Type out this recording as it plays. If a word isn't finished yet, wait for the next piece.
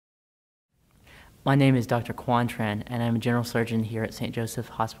My name is Dr. Quan Tran, and I'm a general surgeon here at St. Joseph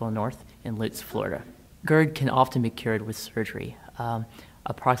Hospital North in Lutz, Florida. GERD can often be cured with surgery.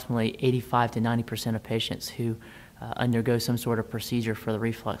 Approximately 85 to 90% of patients who undergo some sort of procedure for the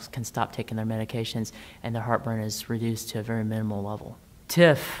reflux can stop taking their medications, and their heartburn is reduced to a very minimal level.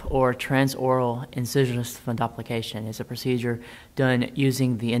 TIF, or transoral incisionless fundoplication, is a procedure done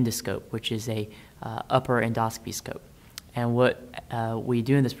using the endoscope, which is a upper endoscopy scope. And what we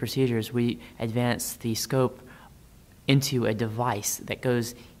do in this procedure is we advance the scope into a device that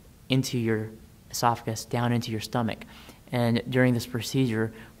goes into your esophagus, down into your stomach. And during this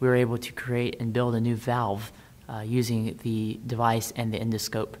procedure, we were able to create and build a new valve using the device and the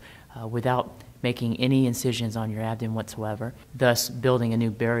endoscope without making any incisions on your abdomen whatsoever, thus building a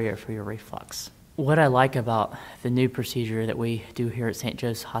new barrier for your reflux. What I like about the new procedure that we do here at St.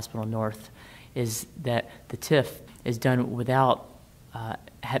 Joseph's Hospital North is that the TIF is done without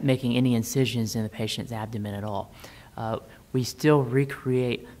making any incisions in the patient's abdomen at all. We still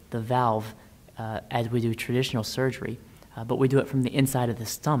recreate the valve as we do traditional surgery, but we do it from the inside of the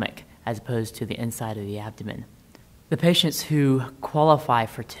stomach as opposed to the inside of the abdomen. The patients who qualify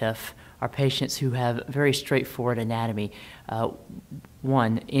for TIF are patients who have very straightforward anatomy.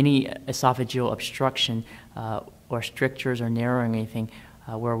 One, any esophageal obstruction or strictures or narrowing anything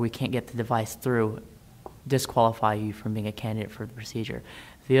where we can't get the device through disqualify you from being a candidate for the procedure.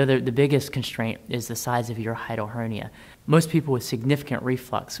 The biggest constraint is the size of your hiatal hernia. Most people with significant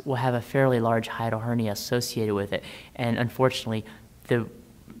reflux will have a fairly large hiatal hernia associated with it, and unfortunately,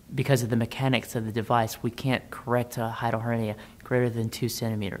 because of the mechanics of the device, we can't correct a hiatal hernia greater than 2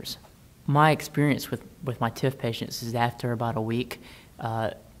 centimeters. My experience with my TIF patients is after about a week,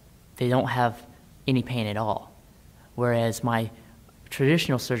 they don't have any pain at all, whereas my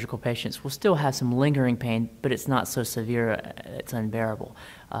traditional surgical patients will still have some lingering pain, but it's not so severe it's unbearable.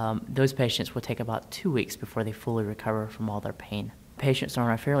 Those patients will take about 2 weeks before they fully recover from all their pain. Patients are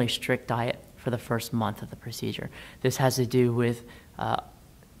on a fairly strict diet for the first month of the procedure. This has to do with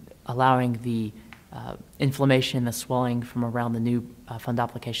allowing the inflammation, the swelling from around the new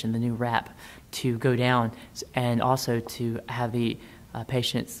fundoplication, the new wrap, to go down, and also to have the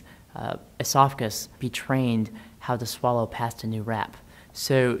patient's esophagus be trained how to swallow past a new wrap.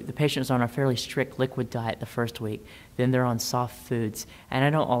 So the patient's on a fairly strict liquid diet the first week, then they're on soft foods, and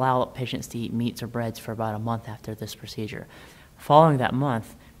I don't allow patients to eat meats or breads for about a month after this procedure. Following that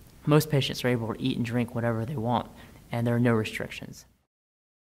month, most patients are able to eat and drink whatever they want, and there are no restrictions.